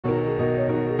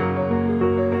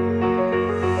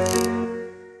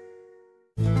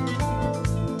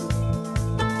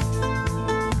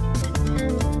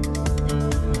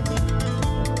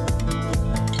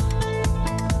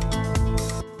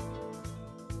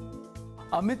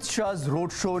Amit Shah's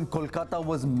roadshow in Kolkata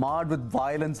was marred with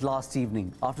violence last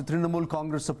evening after Trinamool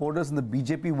Congress supporters and the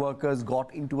BJP workers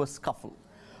got into a scuffle.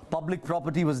 Public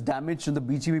property was damaged and the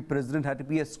BJP president had to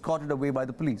be escorted away by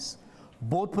the police.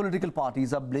 Both political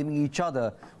parties are blaming each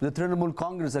other, with the Trinamool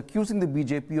Congress accusing the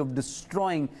BJP of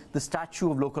destroying the statue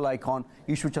of local icon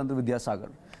Ishwar Chandra Vidyasagar.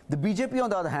 The BJP, on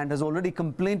the other hand, has already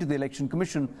complained to the Election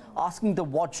Commission, asking the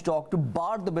watchdog to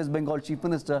bar the West Bengal Chief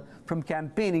Minister from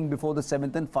campaigning before the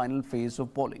 7th and final phase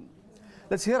of polling.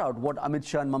 Let's hear out what Amit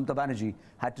Shah and Mamata Banerjee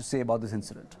had to say about this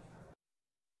incident.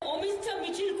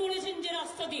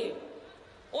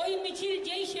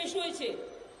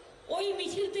 ওই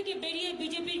মিছিল থেকে বেরিয়ে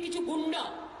বিজেপির কিছু গুন্ডা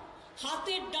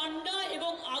হাতের ডান্ডা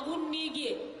এবং আগুন নিয়ে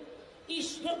গিয়ে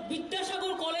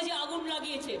বিদ্যাসাগর কলেজে আগুন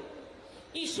লাগিয়েছে।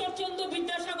 ঈশ্বরচন্দ্র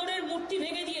বিদ্যাসাগরের মূর্তি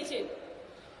ভেঙে দিয়েছে।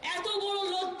 এত বড়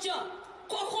লজ্জা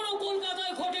কখনো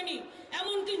কলকাতায় ঘটেনি,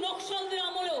 এমনকি নকশালদের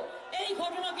আমলেও এই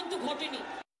ঘটনা কিন্তু ঘটেনি।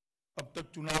 अब तक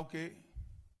चुनाव के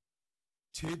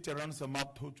 6 चरण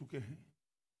समाप्त हो चुके हैं।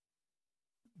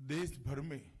 देश भर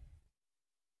में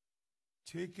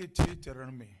 6 के 6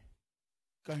 चरण में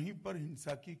कहीं पर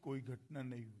हिंसा की कोई घटना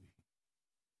नहीं हुई,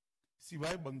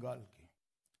 सिवाय बंगाल के।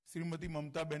 श्रीमती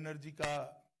ममता बनर्जी का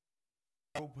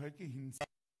आरोप है कि हिंसा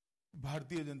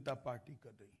भारतीय जनता पार्टी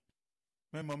कर रही।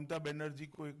 मैं ममता बनर्जी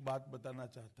को एक बात बताना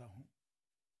चाहता हूं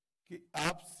कि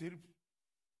आप सिर्फ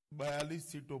 42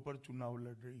 सीटों पर चुनाव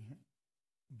लड़ रही हैं।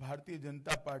 भारतीय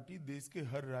जनता पार्टी देश के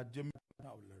हर राज्य में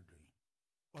चुनाव लड़ रही है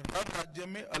और हर राज्य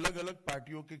में अलग अलग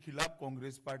पार्टियों के खिलाफ,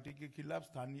 कांग्रेस पार्टी के खिलाफ,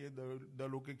 स्थानीय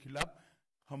दलों के खिलाफ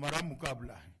हमारा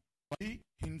मुकाबला है। वही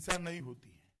हिंसा नहीं होती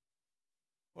है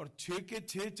और 6 के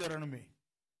 6 चरण में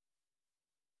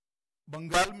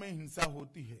बंगाल में हिंसा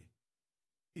होती है।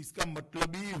 इसका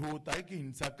मतलब ही होता है कि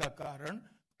हिंसा का कारण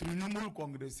तृणमूल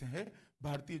कांग्रेस है,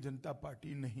 भारतीय जनता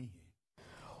पार्टी नहीं है।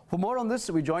 For more on this,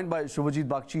 we're joined by Suvojit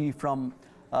Bagchi from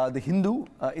The Hindu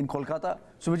in Kolkata.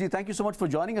 Suvojit, thank you so much for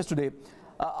joining us today.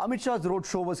 Amit Shah's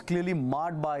roadshow was clearly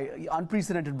marred by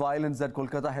unprecedented violence that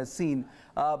Kolkata has seen.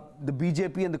 The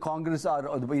BJP and the Congress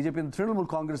or the BJP and the Trinamool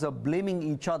Congress are blaming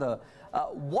each other.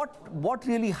 What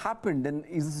really happened, and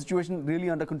is the situation really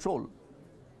under control?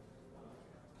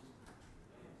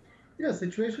 Yeah,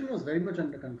 situation was very much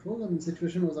under control. I mean, the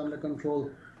situation was under control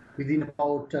within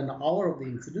about an hour of the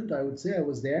incident. I would say I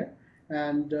was there,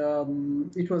 and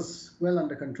it was well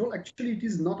under control. Actually, it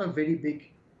is not a very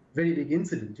big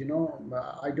incident. You know,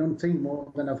 I don't think more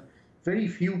than a very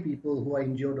few people who are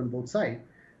injured on both sides.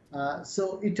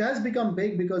 So it has become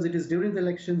big because it is during the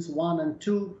elections, 1 and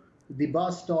 2, the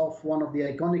bust of one of the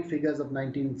iconic figures of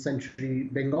 19th century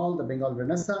Bengal, the Bengal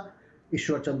Renaissance,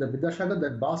 Ishwar Chandra Vidyasagar.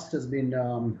 That bust has been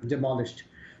demolished.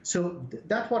 So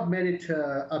that's what made it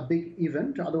a big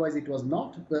event. Otherwise, it was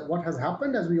not. What has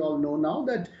happened, as we all know now,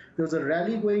 that there was a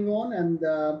rally going on, and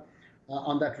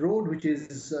on that road, which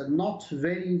is not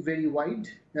very wide,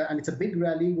 and it's a big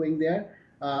rally going there,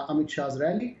 Amit Shah's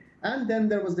rally. And then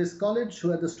there was this college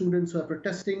where the students were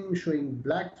protesting, showing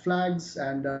black flags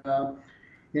and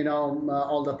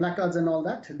all the placards and all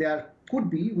that. There could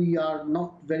be, we are not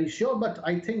very sure, but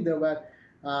I think there were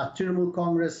Trinamool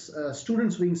Congress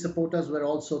students wing supporters were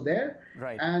also there.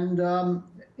 Right. And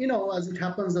as it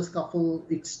happens, the scuffle,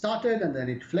 it started and then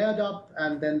it flared up,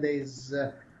 and then there's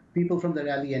people from the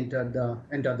rally entered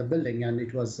the building, and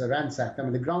it was ransacked. I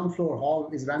mean, the ground floor hall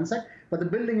is ransacked, but the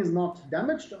building is not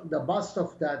damaged. The bust of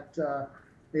that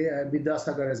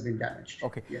Vidyasagar has been damaged.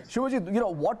 Okay. Yes. Suvojit,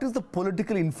 what is the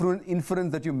political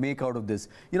inference that you make out of this?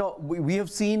 We have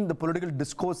seen the political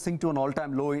discourse sink to an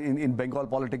all-time low in Bengal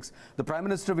politics. The Prime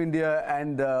Minister of India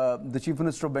and the Chief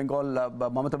Minister of Bengal,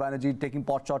 Mamata Banerjee, taking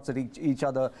pot shots at each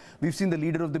other. We've seen the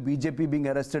leader of the BJP being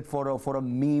arrested for a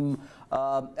meme.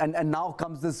 And now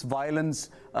comes this violence,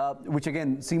 which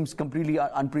again seems completely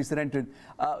unprecedented.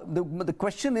 The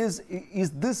question is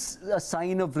this a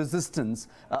sign of resistance?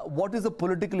 What is the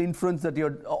political inference that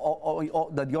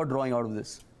you're drawing out of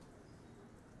this?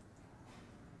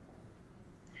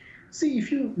 See,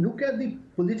 if you look at the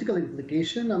political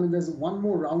implication, I mean, there's one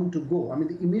more round to go. I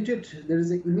mean, there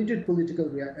is an immediate political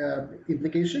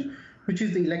implication, which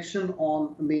is the election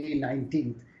on May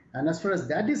 19th. And as far as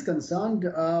that is concerned,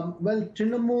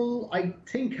 Trinamool, I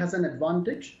think, has an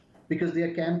advantage because they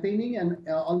are campaigning, and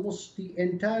almost the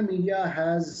entire media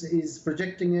is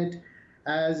projecting it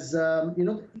as,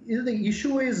 the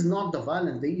issue is not the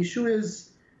violence. The issue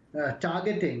is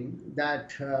targeting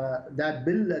that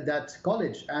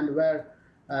college, and where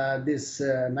this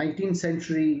 19th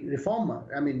century reformer,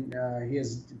 I mean, he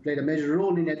has played a major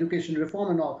role in education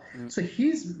reform and all. So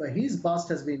his bust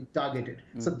has been targeted.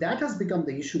 So that has become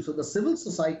the issue. So the civil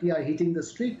society are hitting the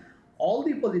street all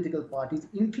the political parties,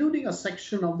 including a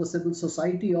section of the civil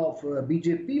society of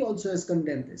BJP, also has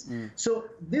condemned this. So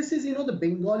this is, the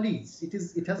Bengalis.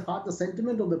 It has had the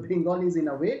sentiment of the Bengalis in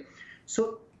a way.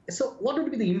 So what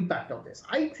would be the impact of this?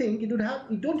 I think it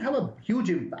don't have a huge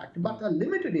impact, but a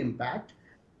limited impact.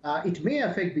 It may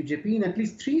affect BJP in at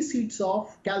least 3 seats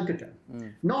of Calcutta,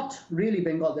 not really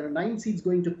Bengal. There are 9 seats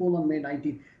going to poll on May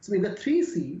 19th. So in the 3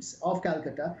 seats of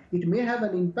Calcutta, it may have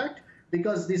an impact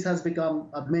because this has become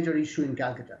a major issue in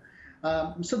Calcutta.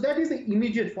 So that is the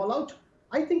immediate fallout.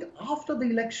 I think after the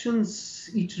elections,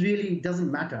 it really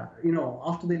doesn't matter.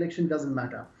 After the election doesn't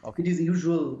matter. Okay. It is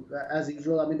usual, as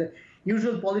usual. I mean, the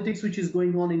usual politics which is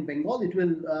going on in Bengal, it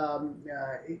will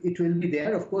be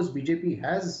there. Of course, BJP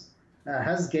has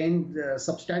gained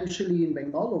substantially in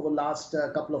Bengal over the last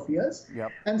couple of years.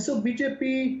 Yep. And so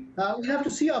BJP, we have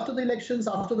to see after the elections,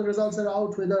 after the results are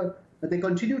out, whether they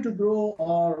continue to grow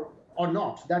or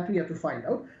not. That we have to find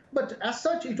out. But as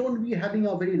such, it won't be having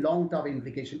a very long-term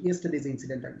implication. Yesterday's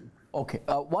incident, I mean. Okay.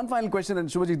 One final question, and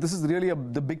Suvojit, this is really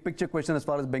the big picture question as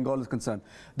far as Bengal is concerned.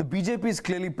 The BJP is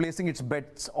clearly placing its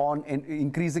bets on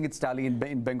increasing its tally in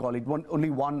Bengal. It only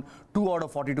won 2 out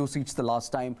of 42 seats the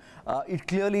last time. It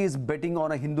clearly is betting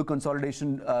on a Hindu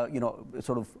consolidation,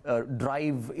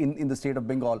 drive in the state of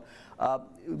Bengal.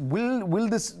 Will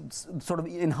this sort of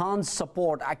enhanced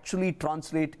support actually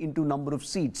translate into number of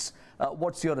seats?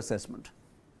 What's your assessment?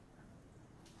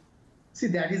 See,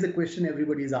 that is the question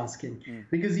everybody is asking.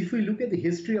 Because if we look at the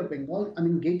history of Bengal, I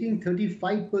mean, getting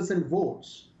 35%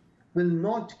 votes will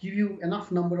not give you enough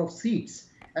number of seats.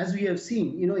 As we have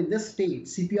seen, in this state,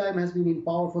 CPIM has been in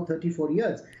power for 34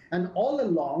 years. And all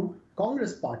along,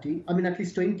 Congress party, I mean, at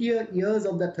least 20 years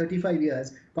of that 35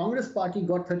 years, Congress party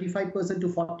got 35% to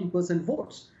 40%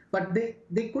 votes. But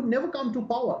they could never come to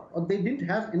power, or they didn't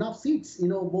have enough seats,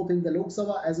 both in the Lok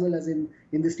Sabha as well as in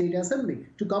the state assembly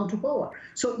to come to power.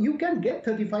 So you can get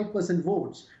 35%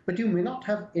 votes, but you may not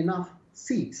have enough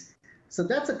seats. So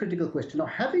that's a critical question. Now,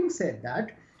 having said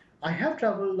that, I have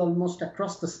traveled almost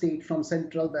across the state from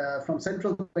central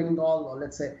Bengal, or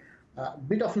let's say a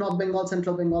bit of North Bengal,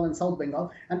 Central Bengal, and South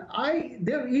Bengal, and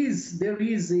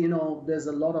there's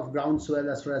a lot of groundswell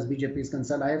as far as BJP is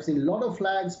concerned. I have seen a lot of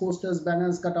flags, posters,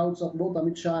 banners, cutouts of both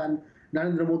Amit Shah and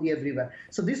Narendra Modi everywhere.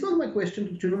 So this was my question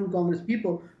to Trinamool Congress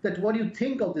people: that what do you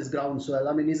think of this groundswell?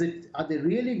 I mean, are they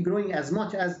really growing as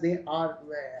much as they are,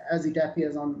 as it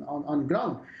appears on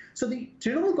ground? So the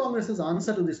Trinamool Congress's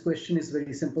answer to this question is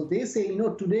very simple. They say,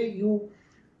 today you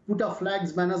put up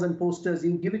flags, banners, and posters,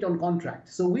 you give it on contract.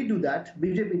 So we do that.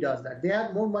 BJP does that. They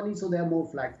have more money, so they have more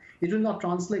flags. It will not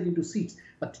translate into seats.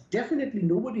 But definitely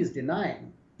nobody is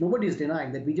denying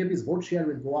that BJP's vote share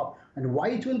will go up. And why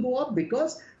it will go up?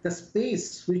 Because the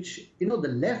space which, the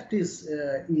left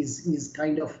is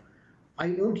kind of,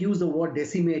 I won't use the word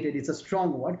decimated, it's a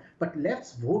strong word, but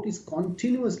left's vote is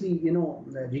continuously,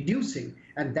 reducing.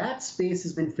 And that space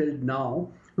has been filled now,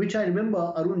 which I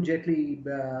remember Arun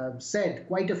Jaitley said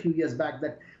quite a few years back,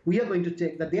 that they are going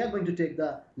to take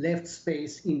the left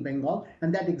space in Bengal,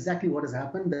 and that's exactly what has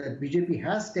happened. The BJP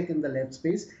has taken the left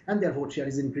space, and their vote share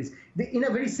is increased. In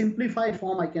a very simplified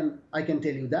form, I can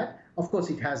tell you that. Of course,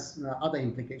 it has other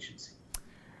implications.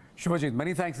 Suvojit,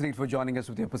 many thanks indeed for joining us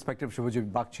with your perspective.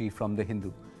 Suvojit Bagchi from The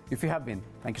Hindu. If you have been,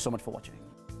 thank you so much for watching.